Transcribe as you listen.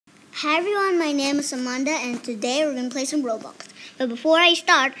Hi everyone, my name is Amanda and today we're going to play some Roblox. But before I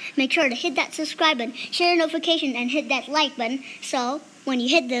start, make sure to hit that subscribe button, share notification, and hit that like button. So when you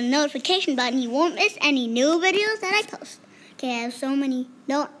hit the notification button, you won't miss any new videos that I post. Okay, I have so many,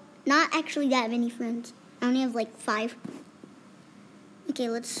 not actually that many friends. I only have like 5. Okay,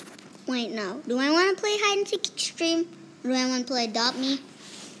 let's, wait now. Do I want to play hide and seek extreme? Or do I want to play adopt me?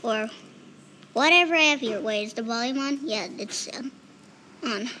 Or whatever I have here. Wait, is the volume on? Yeah, it's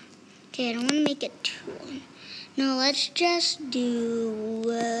on. Okay, I don't want to make it too long. No, let's just do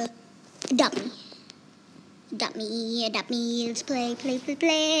adopt me. Adopt me, adopt me. Let's play.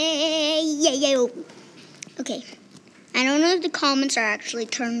 Yeah. Okay. I don't know if the comments are actually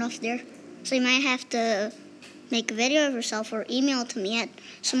turned off there. So you might have to make a video of yourself or email it to me at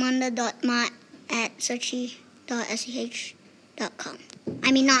samanda.ma@searchy.sch.com.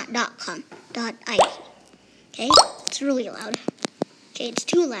 I mean, not .com, .it. Okay? It's really loud. Okay, it's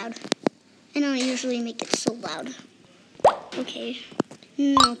too loud. I don't usually make it so loud. Okay.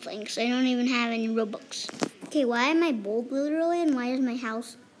 No thanks. I don't even have any Robux. Okay, why am I bold literally and why is my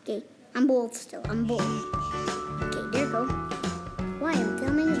house... Okay, I'm bold still. I'm bold. Okay, there you go. Why? I'm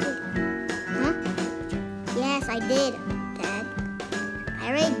filming a video. Huh? Yes, I did, Dad. I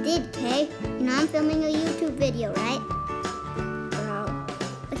already did, okay? You know I'm filming a YouTube video, right? Bro.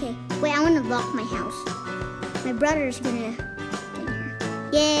 Okay, wait, I want to lock my house. My brother's gonna...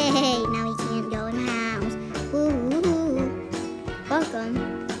 Yay! Now he can't go in the house. Woo! Welcome.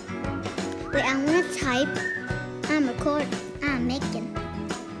 Wait, I want to type. I'm recording. I'm making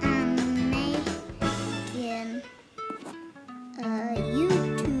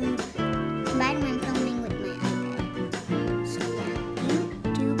YouTube. Right now I'm filming with my iPad. So yeah,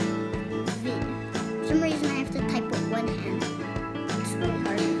 YouTube video. For some reason I have to type with one hand. It's really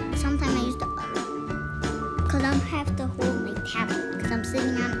hard. Sometimes I use the other. Because I have to hold my tablet. I'm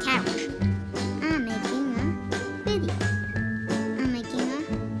sitting on a couch. I'm making a video. I'm making a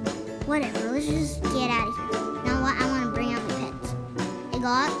whatever. Let's just get out of here. Now what? I want to bring out my pets. I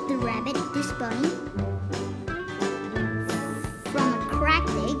got the rabbit, this bunny, from a cracked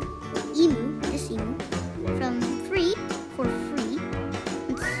egg, this emu, from free, for free.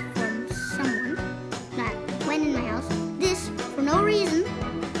 It's from someone that went in my house. This for no reason.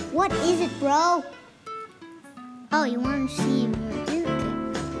 What is it, bro? Oh, you want to see more?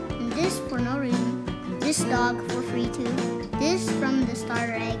 This for no reason. This dog for free too. This from the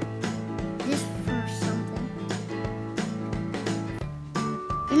starter egg. This for something.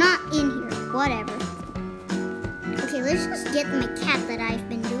 You're not in here. Whatever. Okay, let's just get my cat that I've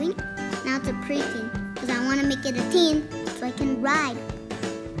been doing. Now it's a preteen. Because I want to make it a teen so I can ride.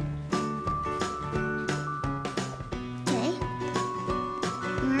 Okay.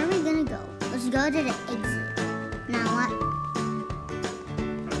 Where are we going to go? Let's go to the exit. Now what?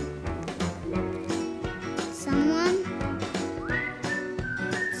 Someone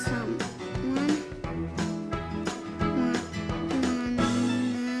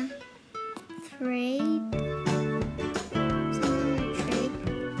trade.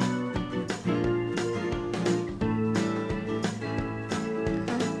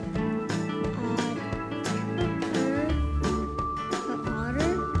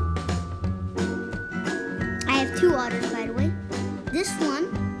 I have 2 otters, by the way. This one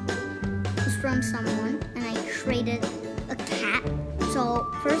is from someone, and I traded a cat.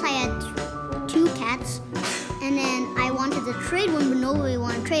 So first I had 2 cats, and then I wanted to trade one, but nobody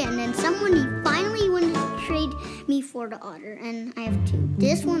wanted to trade. And then someone finally wanted to trade me for the otter, and I have 2.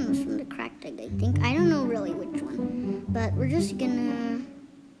 This one was from the cracked egg, I think. I don't know really which one, but we're just gonna...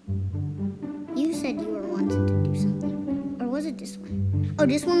 You said you were wanting to do something, or was it this one? Oh,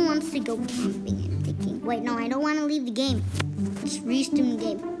 this one wants to go camping and picking. Wait, no, I don't want to leave the game. Let's restart the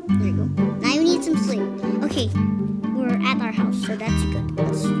game. There you go. Now you need some sleep. Okay, we're at our house, so that's good.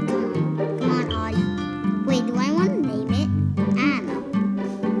 Let's come on, Audie. Wait, do I want to name it? I don't know.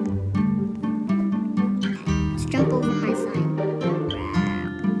 Okay, let's jump over my sign.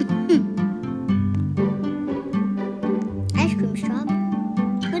 Ice cream shop?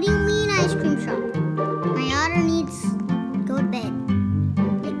 What do you mean ice cream shop? My otter needs to go to bed.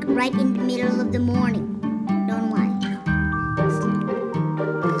 Like right in the middle of the morning. Don't know why.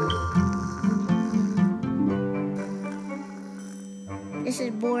 This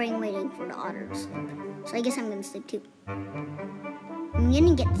is boring waiting for the otter to sleep. So I guess I'm gonna sleep too. I'm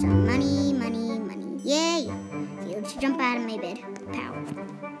gonna get some money. Yay! Okay, let's jump out of my bed. Power.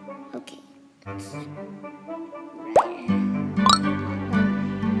 Okay. I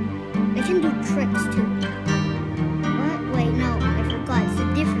can do tricks too. What? Wait, no, I forgot. It's a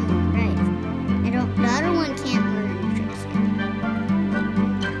different one, right? The other one can't learn any tricks yet.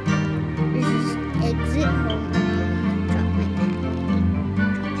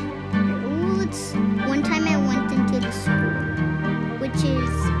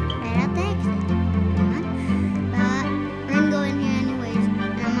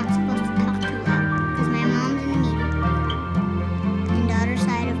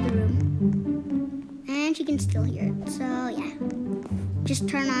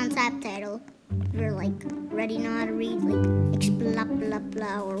 just turn on subtitle. If you're like ready know how to read, like blah blah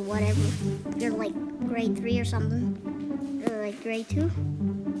blah or whatever. If you're like grade 3 or something, or like grade 2. I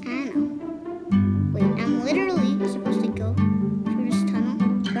don't know. Wait, I'm literally supposed to go through this tunnel.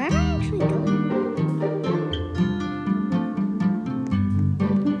 Where am I actually going?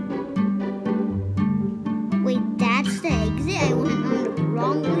 Wait, that's the exit? I went on the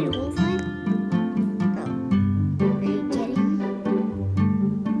wrong way the whole time? Oh, are you kidding me?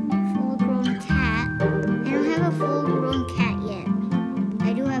 Full-grown cat. I don't have a full-grown cat yet. I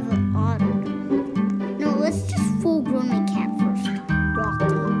do have an otter. No, let's just full-grown my cat first. Rocky. I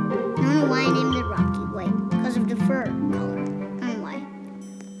don't know why I named it Rocky. Wait, because of the fur color. I don't know why.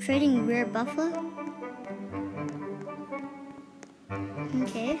 Trading rare buffalo?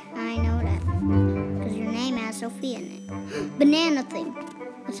 Okay, I know that. Because your name has Sophia in it. Banana thing.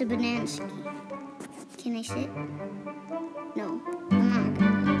 What's a banana ski? Can I sit? No, I'm not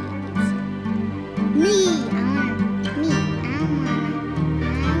gonna let you sit. Me! I wanna. Me. I wanna.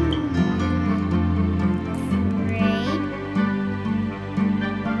 Trade.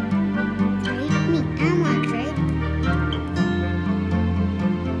 Trade me. I wanna trade.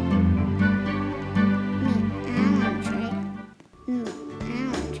 Me. I wanna trade. I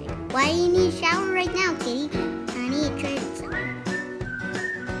wanna trade. Why do you need a shower right now, kitty? I need to trade with someone.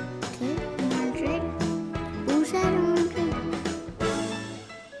 Okay, you wanna trade? Who said I wanna trade?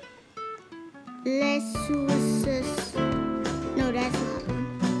 Let's no, that's not one.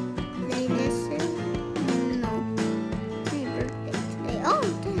 They listen? No. My birthday today. Oh,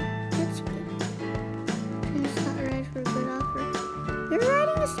 that's good. It's not right for a good offer. You're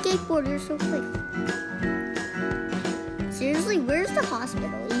riding a skateboard. You're so quick. Seriously, where's the hospital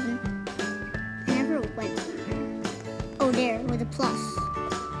even? I never went there. Oh, there, with a plus.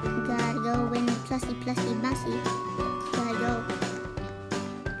 You gotta go when plussy, bouncy. Gotta go.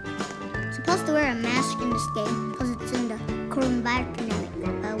 Supposed to wear a mask in this game because it's in the coronavirus pandemic.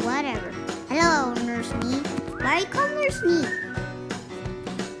 But whatever. Hello, Nurse Nee. Why are you called Nurse Nee?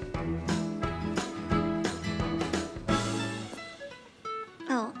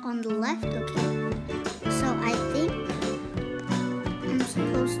 Oh, on the left? Okay. So I think I'm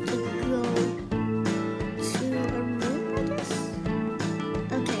supposed to go to a room, I guess?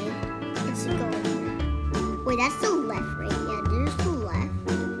 Okay, let's go in here. Wait, that's the left, right? Yeah, there's the left.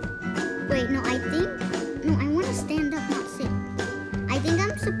 Wait, no, I want to stand up, not sit. I think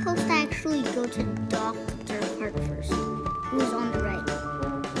I'm supposed to actually go to Dr. Hart first, who's on the right.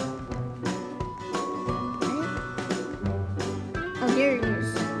 Right? Oh, there it is.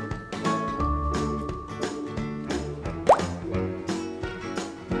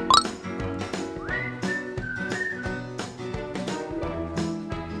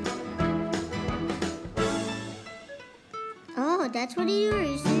 Oh, that's what you do? Are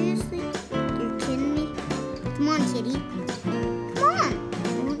you seriously? You're kidding me? Come on, kitty. Come on!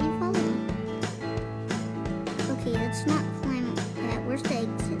 Why won't you follow me? Okay, let's not climb up that. Where's the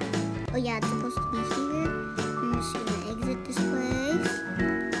exit? Oh yeah, it's supposed to be here. I'm just gonna exit this place.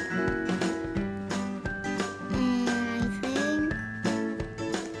 And I think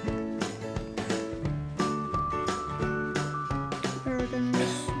we're gonna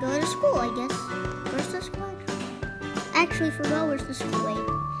just go to school, I guess. Where's the school? Actually forgot where's the school. Wait,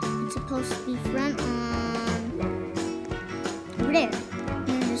 it's supposed to be front on over there.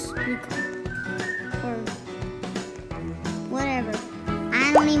 Near this blue car. Or whatever.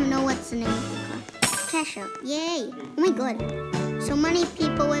 I don't even know what's the name of the car. Cash out. Yay! Oh my god. So many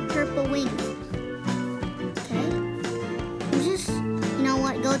people with purple wings. Okay. Let's just, you know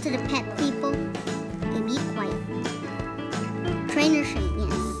what, go to the pet people. Okay, be quiet. Trainer Shane,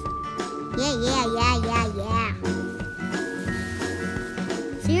 yes. Yeah.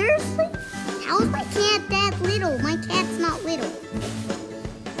 Seriously? How is my cat that little? My cat's not little.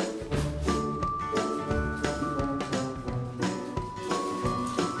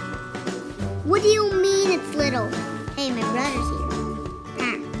 What do you mean it's little? Hey, my brother's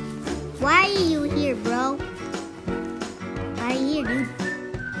here. Why are you here, bro? Why are you here, dude?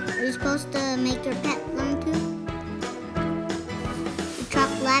 Are you supposed to make your pet learn too? The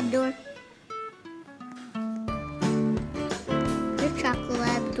chocolate Labrador. Chocolate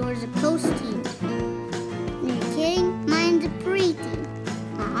Labrador's a post-teen. Are you kidding? Mine's a pre-teen.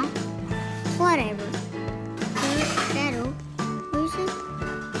 Whatever. Shadow. What is it?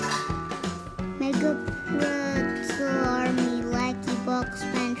 Mega Pretzel Army, Lackey Box,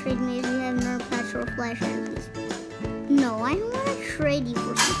 Man, trade me if you have no petrol flash enemies. No, I don't want to trade you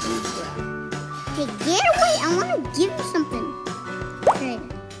for something, bro. Hey, get away! I want to give you something. Trade.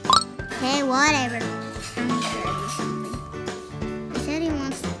 Hey, whatever. I'm sure of something. I said he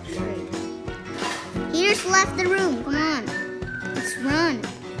left the room. Come on. Let's run.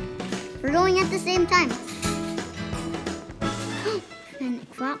 We're going at the same time. And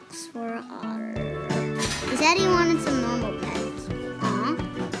fox for otter. He said he wanted some normal pets. Aw.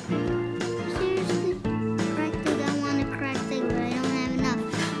 Seriously? Cracked egg, I want a cracked egg, but I don't have enough.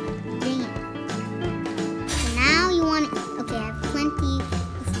 Dang it. So now you want it. Okay, I have plenty of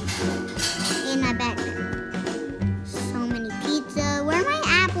food in my backpack. So many pizza. Where are my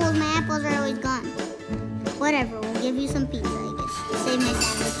apples? My apples are always gone. Whatever, we'll give you some pizza, I guess. Save my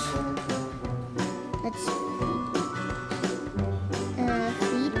sandwich. Let's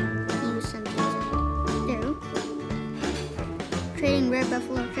feed you some pizza. There. Trading rare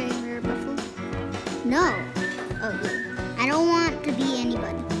buffalo, trading rare buffalo. No. Oh, yeah. I don't want to be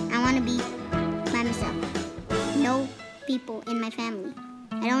anybody. I want to be by myself. No people in my family.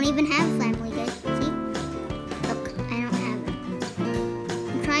 I don't even have a family, guys. See? Look, I don't have it.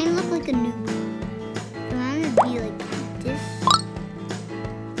 I'm trying to look like a noob. Do I want to be like this?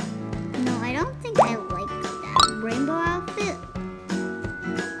 No, I don't think I like that rainbow outfit.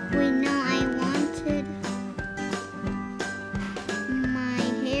 Wait, no, I wanted my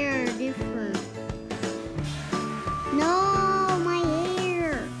hair different. No, my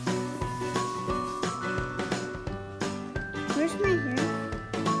hair. Where's my hair?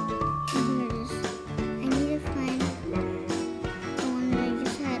 Oh, here it is. I need to find the one that I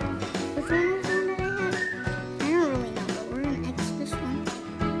just had. Which one was the one that I had? I don't really know, but we're gonna X this one.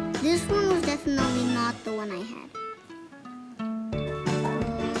 This one was definitely not the one I had. We're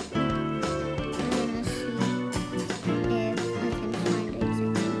gonna see if I can find it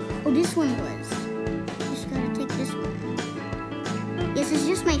exactly. Oh, this one was. Just gotta take this one out. Yes, it's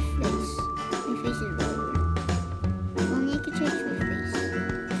just my face. My face is really weird. If only I could change my face.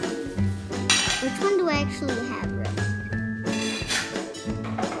 Which one do I actually have right?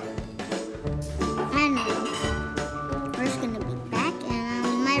 I don't know. We're just gonna be back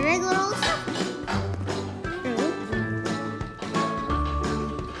and my regular old stuff.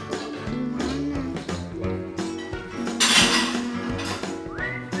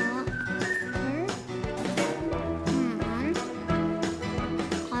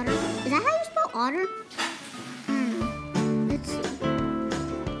 Otter? Is that how you spell otter? I don't know. Let's see.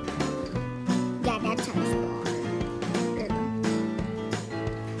 Yeah, that's how you spell otter. There we go.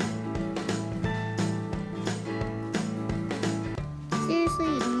 Seriously,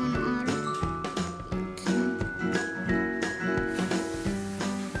 you don't want an otter?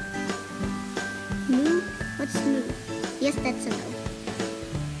 Moo? What's moo? Yes, that's a no.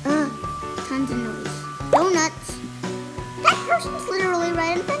 Tons of noise. Donuts. That person's literally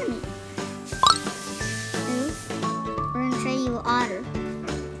right in front of me. We're gonna trade you an otter.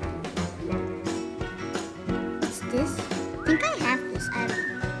 What's this? I think I have this. I don't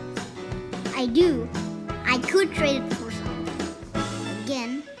know. I do. I could trade it for something.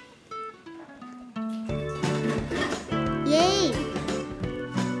 Again. Yay!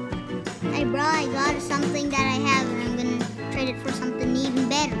 Hey bro, I got something that I have and I'm gonna trade it for something even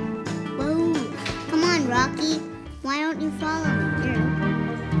better. Whoa! Come on, Rocky. Why don't you follow me? Here.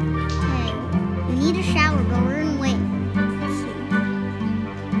 Hey, we need a shower, but we're in wait. Let's see.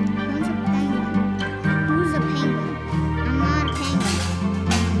 Who's a penguin? Who's a penguin? I'm not a penguin.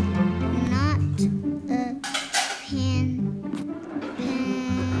 I'm not a penguin.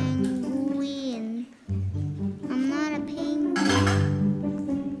 I'm not a penguin.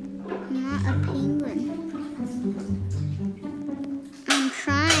 I'm not a penguin. I'm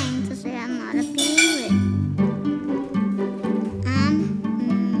trying to say I'm not a penguin.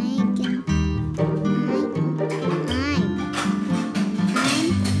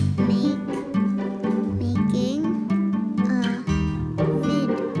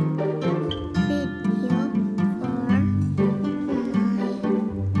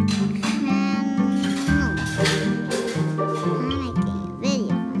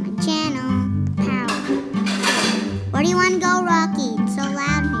 Where do you want to go, Rocky? It's so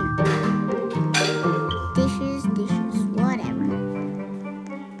loud here. Dishes, whatever.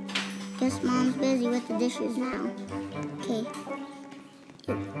 Guess Mom's busy with the dishes now. Okay.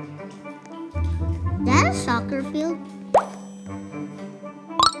 Is that a soccer field?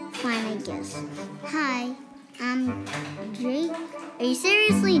 Fine, I guess. Hi, I'm Jake. Are you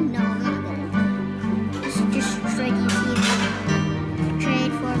seriously? No, I'm not gonna. This is just straight easy.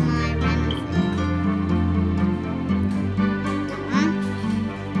 Trade for my random thing.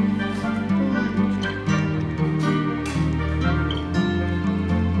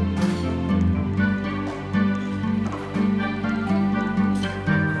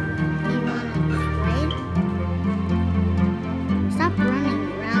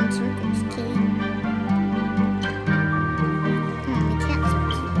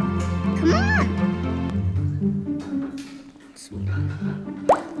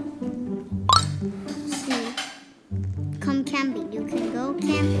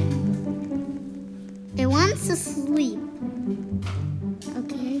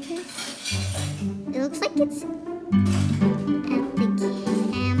 It looks like it's at the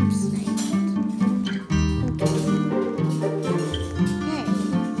campsite. Okay. Hey,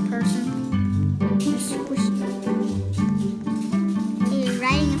 person. You're squishy. Hey, you're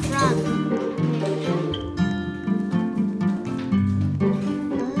riding a frog.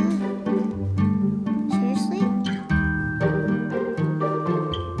 Seriously?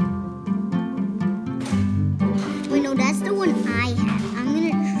 Wait, no, that's the one I have. I'm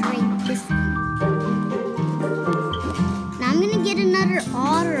gonna trade this one. Now I'm gonna get another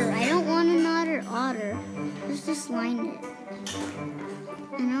otter. I don't want another otter. Let's just line it.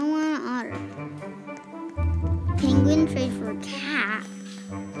 I don't want an otter. Penguin trade for a cat.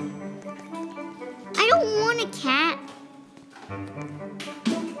 I don't want a cat.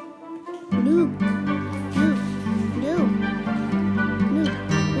 No. No. No. No.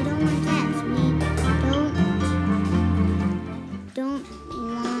 We don't want cats. We don't want cats.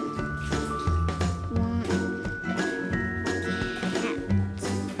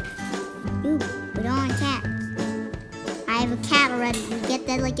 No, we don't want cats. I have a cat already. You get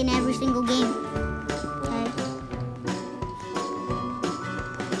that like in every single game. Okay.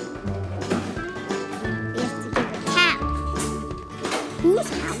 We have to give a cat. Whose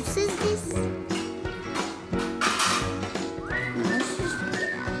house is this? No, let's just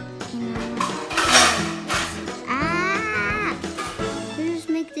get out. Ah! Let's just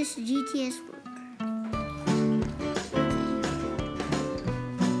make this GTS work.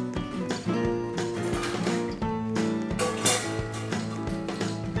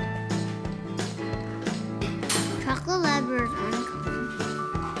 Chocolate Labrador is uncommon.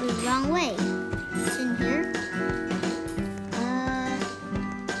 Wait, wrong way. It's in here.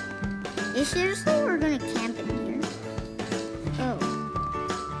 Seriously, we're gonna camp in here. Oh.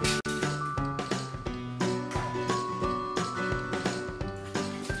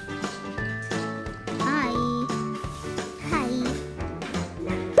 Hi. Hi.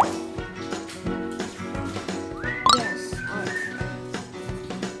 Yes,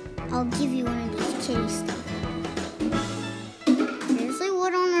 I'll give you one of these kitty stuff. Seriously,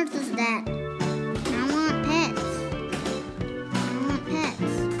 what on earth is that? I want pets. I want pets. I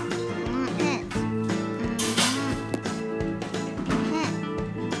want pets. I want pet.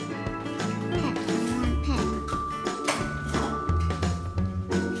 Pet. I want pet.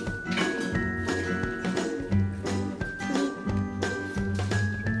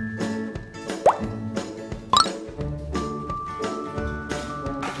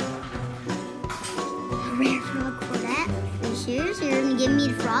 A rare frog for that. Are you serious? You're gonna give me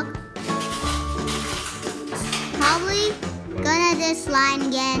the frog? Probably gonna disline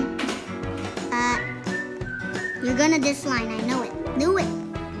again. You're gonna disline. I know it. Do it.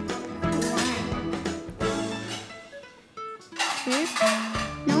 Why? Seriously?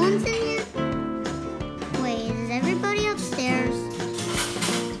 No one's in here? Wait, is everybody upstairs?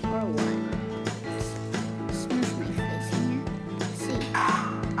 Or what? Smush my face in here. Let's see.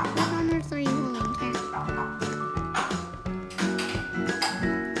 What on earth are you holding, cat?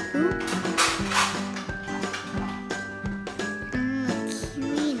 Who?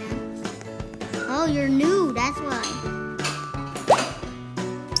 Kirina. Oh, you're new. That's why.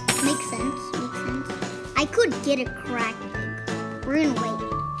 Makes sense. Makes sense. I could get a cracked egg. We're gonna wait.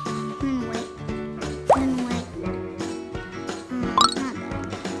 We're gonna wait. We're gonna wait. It's not that.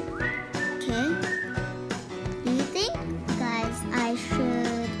 Okay. Do you think, guys, I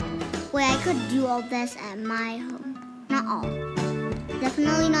should... Wait, I could do all this at my home. Not all.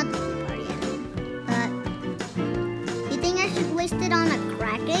 Definitely not the pool party at home. But, you think I should waste it on a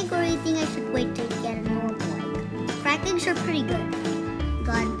cracked egg, or you think I should wait to get a normal egg? Cracked eggs are pretty good.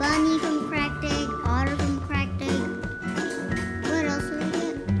 Got bunny from cracked egg, otter from cracked egg. What else did I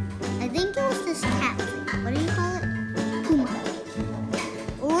get? I think it was this cat thing. What do you call it? Puma.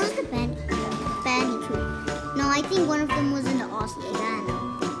 Or was the bandicoot? No, I think one of them was in the Aussie egg. I don't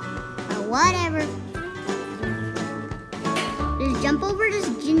know. But whatever. Just jump over this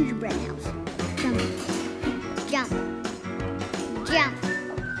gingerbread house. Jump. Jump. Jump.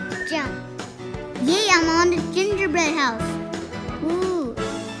 Jump. Yay, I'm on the gingerbread house. Woo.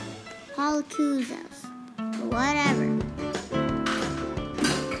 Paul Coo's house. Whatever.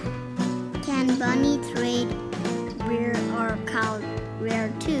 Can bunny trade rear or cow rear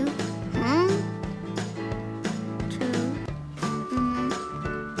too? Huh? True.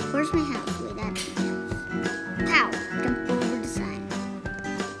 Where's my house? Wait, that's my house. Pow! Jump over the side.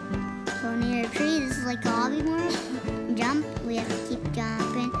 Go near a tree. This is like a hobby world. Jump. We have to keep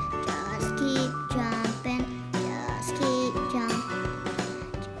jumping. Just keep jumping. Just keep jumping.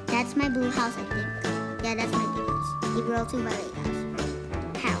 That's my blue house, I think. Yeah, that's my blue house. April 2 by 8 house.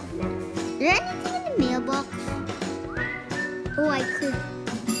 Pow. there anything in the mailbox? Oh, I could.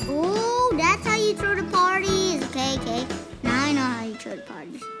 Oh, that's how you throw the parties. Okay, okay. Now I know how you throw the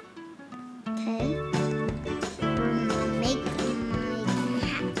parties. Okay. We're gonna make my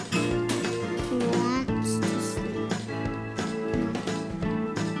cat who wants to sleep. No.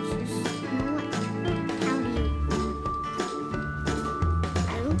 Just, you know what? How do you?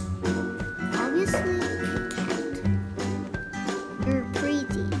 Obviously, cat. You're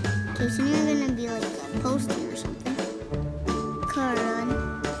pretty. Okay, so you're gonna be like a posting or something. Car run.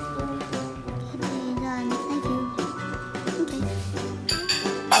 Okay, done. Thank you. Okay.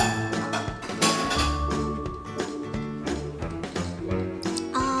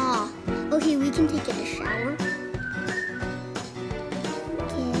 Ah, okay, we can take it a shower.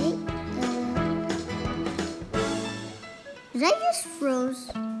 Okay. Did I just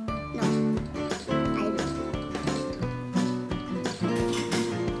froze? No, I didn't.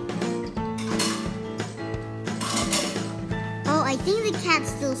 Oh, I think the cat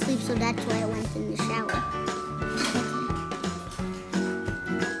still sleeps, so that's why I went in the shower. Okay.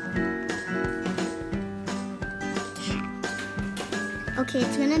 Cat. Okay,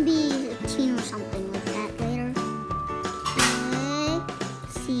 it's gonna be a teen or something like that later. Okay.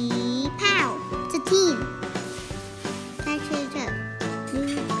 See, pow! It's a teen.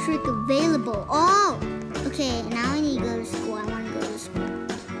 New trick available. Oh! Okay, now I need to go to school. I want to go to school.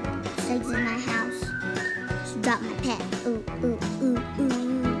 This is my house. She got my pet. Ooh, ooh, ooh,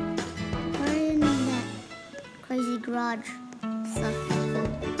 ooh. Why in that crazy garage stuff?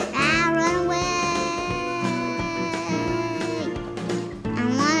 Ah, run away! I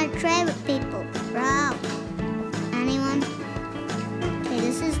want to trade with people. Bro. Anyone? Okay,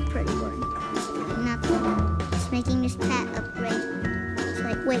 this is pretty boring. It's really nothing. Just making this cat upgrade.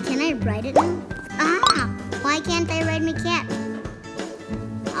 Wait, can I ride it now? Ah! Why can't I ride my cat?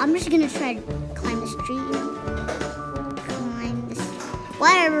 I'm just gonna try to climb this tree, you know? Climb this.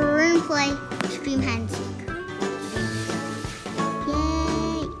 Whatever, we're gonna play Extreme Hide and Seek.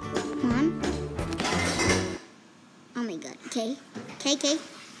 Yay! Come on. Oh my god. Okay. Okay, okay.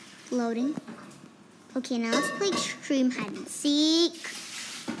 Loading. Okay, now let's play Extreme Hide and Seek.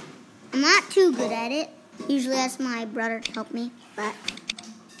 I'm not too good at it. Usually ask my brother to help me, but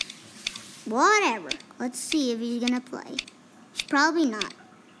whatever. Let's see if he's gonna play. He's probably not.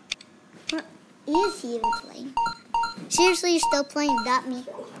 Or is he even playing? Seriously, you're still playing without me?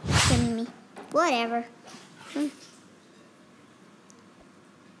 Kidding me. Whatever.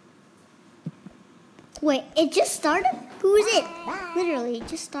 Wait, it just started? Who is it? Literally, it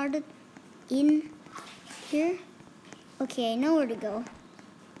just started in here. Okay, I know where to go.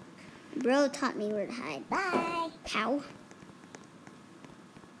 Bro taught me where to hide. Bye. How?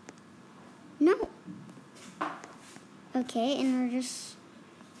 No. Okay, and we're just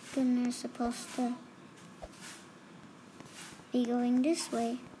supposed to be going this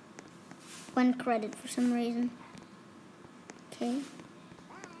way. 1 credit for some reason. Okay.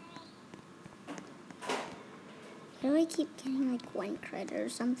 How do I keep getting like 1 credit or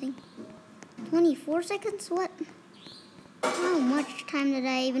something? 24 seconds? What? How much time did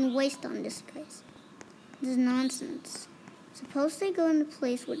I even waste on this, guys? This is nonsense. Supposed to go in the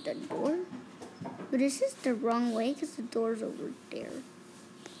place with the door? But this is the wrong way because the door's over there.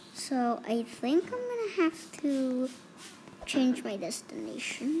 So I think I'm gonna have to change my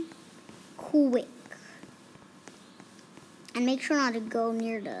destination quick. And make sure not to go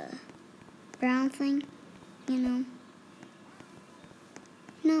near the brown thing, you know.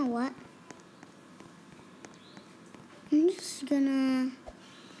 You know what? I'm just gonna,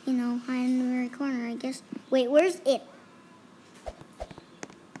 you know, hide in the very corner, I guess. Wait, where's it?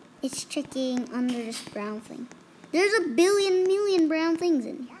 It's checking under this brown thing. There's a million brown things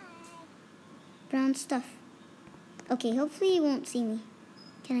in here. Brown stuff. Okay, hopefully it won't see me.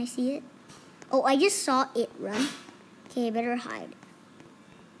 Can I see it? Oh, I just saw it run. Okay, I better hide.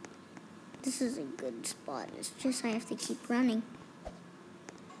 This is a good spot. It's just I have to keep running.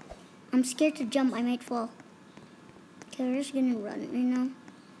 I'm scared to jump. I might fall. Okay, we're just gonna run, you know.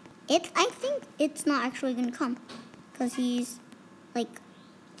 I think it's not actually gonna come. Because he's like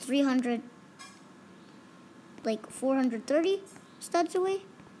 430 studs away?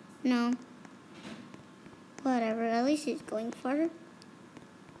 No. Whatever, at least he's going farther.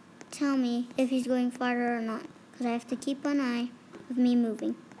 Tell me if he's going farther or not. Because I have to keep an eye of me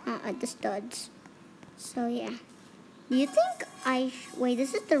moving, not at the studs. So yeah. Do you think wait,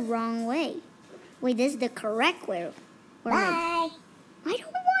 this is the wrong way. Wait, this is the correct way. Bye. I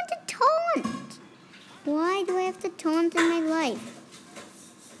don't want to taunt. Why do I have to taunt in my life?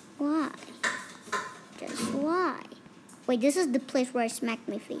 Why? Just why? Wait, this is the place where I smacked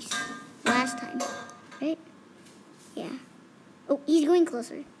my face. last time, right? Yeah. Oh, he's going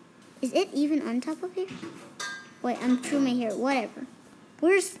closer. Is it even on top of here? Wait, I'm through my hair. Whatever.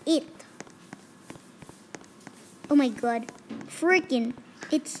 Where's it? Oh my god. Freaking.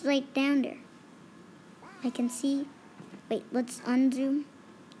 It's right down there. I can see. Wait, let's unzoom.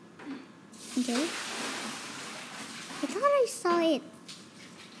 Okay. I thought I saw it.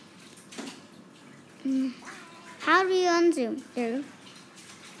 How do you unzoom? There you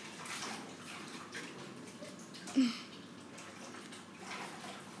go.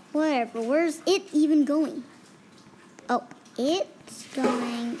 Whatever. Where's it even going? Oh, it's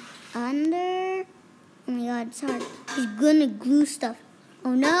going under. Oh my god, it's hard. He's gonna glue stuff.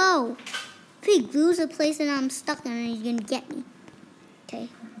 Oh no! If he glues a place and I'm stuck in it, he's gonna get me. Okay.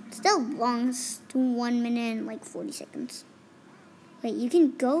 Still belongs to 1 minute and like 40 seconds. Wait, you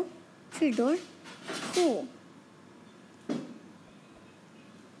can go through your door? Cool.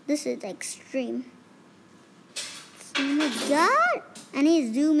 This is extreme. Oh my god! I need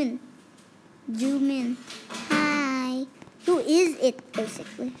to zoom in. Zoom in. Hi. Who is it,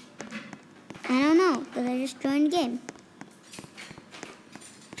 basically? I don't know, but I just joined the game.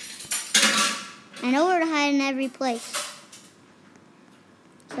 I know where to hide in every place.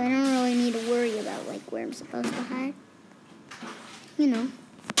 So I don't really need to worry about like where I'm supposed to hide. You know.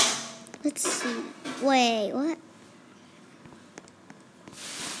 Let's see. Wait, what?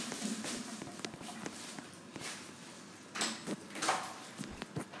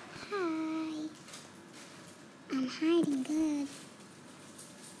 Hi. I'm hiding good.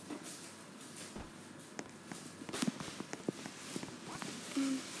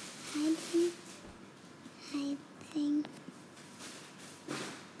 Hiding good.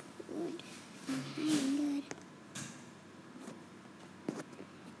 I'm hiding good.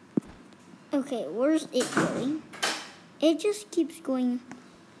 Okay, where's it going? It just keeps going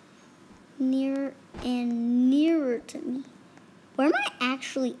nearer and nearer to me. Where am I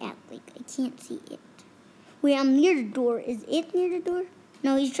actually at? Like, I can't see it. Wait, I'm near the door. Is it near the door?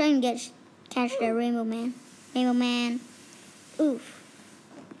 No, he's trying to catch that rainbow man. Rainbow man. Oof.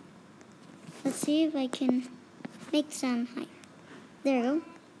 Let's see if I can make the sound higher. There we go.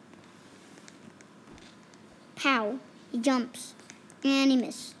 Pow. He jumps. And he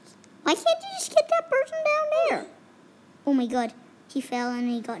missed. Why can't you just get that person down there? Oh my god. He fell and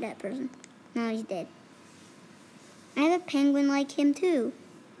he got that person. Now he's dead. I have a penguin like him too.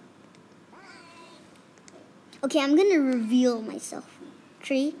 Okay, I'm gonna reveal myself.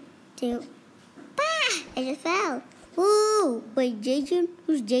 3, 2. Ah! I just fell. Woo! Wait, Jeju?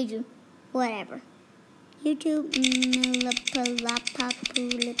 Who's Jeju? Whatever. YouTube.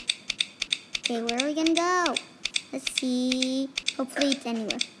 Okay, where are we gonna go? Let's see. Hopefully it's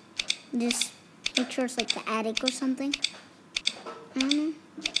anywhere. Just make sure it's like the attic or something. I don't know.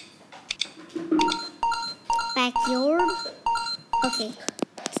 Backyard. Okay,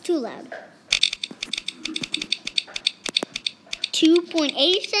 it's too loud.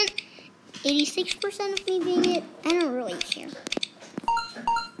 2.80%, 86% of me being it. I don't really care.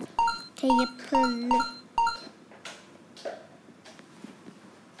 Okay, you pull.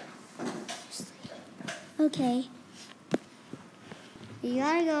 Okay. You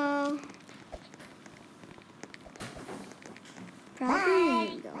gotta go. Probably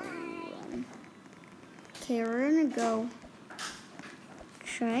need to go. Okay, we're gonna go.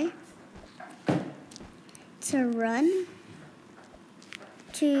 Try to run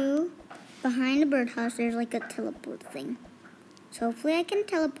to behind the birdhouse. There's like a teleport thing. So hopefully I can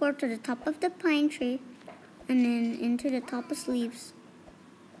teleport to the top of the pine tree and then into the top of leaves.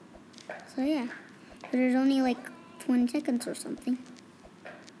 So yeah, but there's only like 20 seconds or something.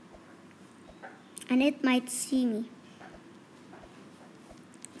 And it might see me.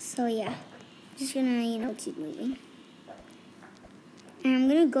 So yeah, just gonna, keep moving. And I'm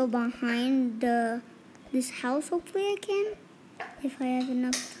gonna go behind this house, hopefully I can, if I have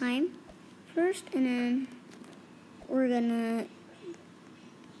enough time first, and then we're gonna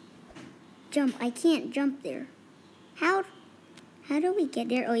jump. I can't jump there. How do we get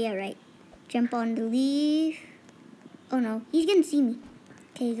there? Oh yeah, right. Jump on the leaf. Oh no, he's gonna see me.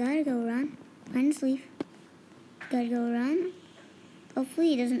 Okay, gotta go run. Find this leaf. Gotta go run. Hopefully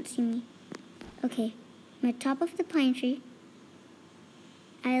he doesn't see me. Okay, I'm at the top of the pine tree.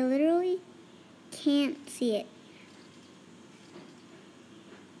 I literally can't see it.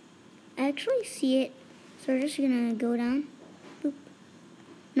 I actually see it, so we're just gonna go down. Boop.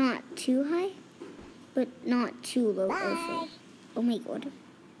 Not too high, but not too low also. Oh my god.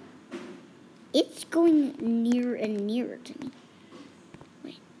 It's going nearer and nearer to me.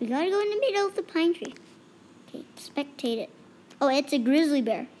 Wait, we gotta go in the middle of the pine tree. Okay, spectate it. Oh, it's a grizzly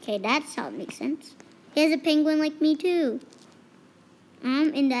bear. Okay, that's how it makes sense. He has a penguin like me too.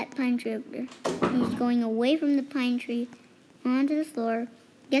 I'm in that pine tree over there. He's going away from the pine tree onto the floor.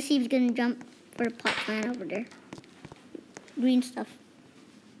 Guess he was gonna jump for the pot plant over there. Green stuff.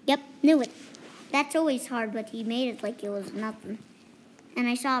 Yep, knew it. That's always hard, but he made it like it was nothing. And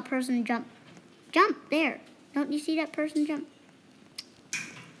I saw a person jump. Jump, there. Don't you see that person jump?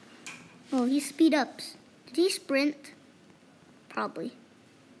 Oh, he speed ups. Did he sprint? Probably.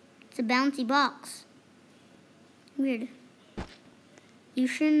 It's a bouncy box. Weird. You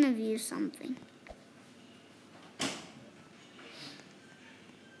shouldn't have used something.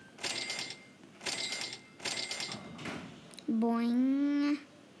 Boing.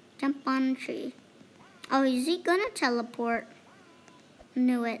 Jump on a tree. Oh, is he gonna teleport?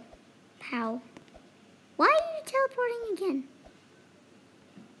 Knew it. How? Why are you teleporting again?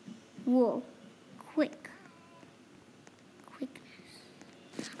 Whoa. Quickness.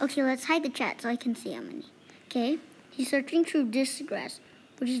 Okay, let's hide the chat so I can see how many. Okay. He's searching through this grass,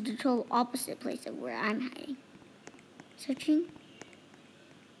 which is the total opposite place of where I'm hiding. Searching.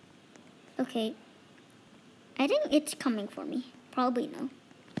 Okay. I think it's coming for me. Probably no.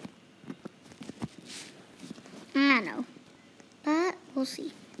 I know. But we'll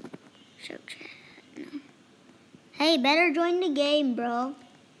see. Show chat. No. Hey, better join the game, bro.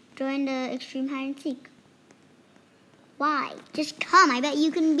 Join the extreme hide and seek. Why? Just come. I bet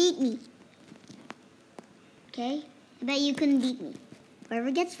you can beat me. Okay? I bet you can beat me.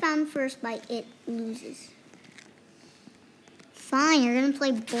 Whoever gets found first by it loses. Fine, you're gonna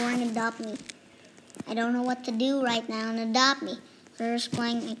play boring adopt me. I don't know what to do right now and adopt me. So they're just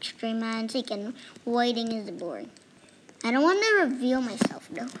playing extreme hide and seek and waiting is boring. I don't want to reveal myself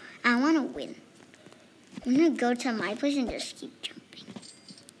though. I want to win. I'm gonna go to my place and just keep jumping.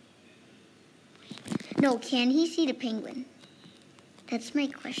 No, can he see the penguin? That's my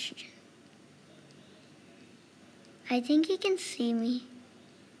question. I think he can see me.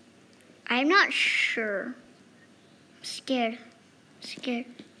 I'm not sure. I'm scared.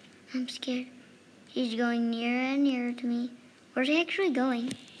 I'm scared. He's going nearer and nearer to me. Where's he actually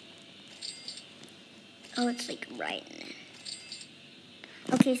going? Oh, it's like right in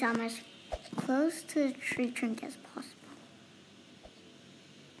there. Okay, so I'm as close to the tree trunk as possible.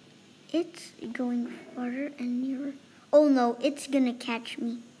 It's going farther and nearer. Oh no, it's gonna catch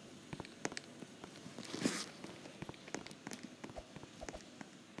me.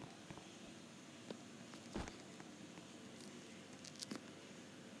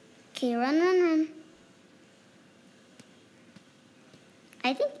 Okay, run.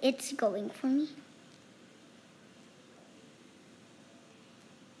 I think it's going for me.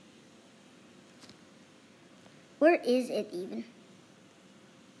 Where is it even?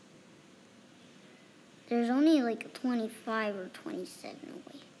 There's only like 25 or 27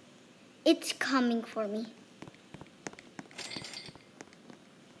 away. It's coming for me.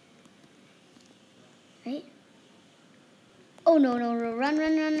 Right? Oh no, run.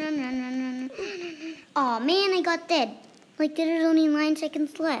 Oh man, I got dead. Like there's only 9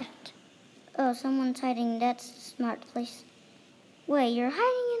 seconds left. Oh, someone's hiding. That's a smart place. Wait, you're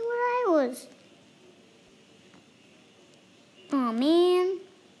hiding in where I was. Oh man.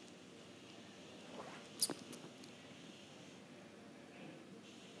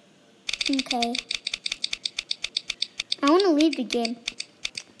 Okay. I want to leave the game.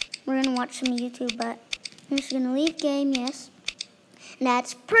 We're going to watch some YouTube, but I'm just going to leave game, yes. And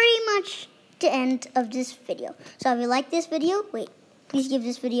that's pretty much the end of this video. So if you like this video, please give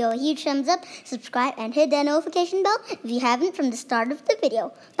this video a huge thumbs up, subscribe, and hit that notification bell if you haven't from the start of the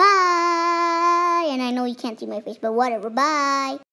video. Bye! And I know you can't see my face, but whatever. Bye!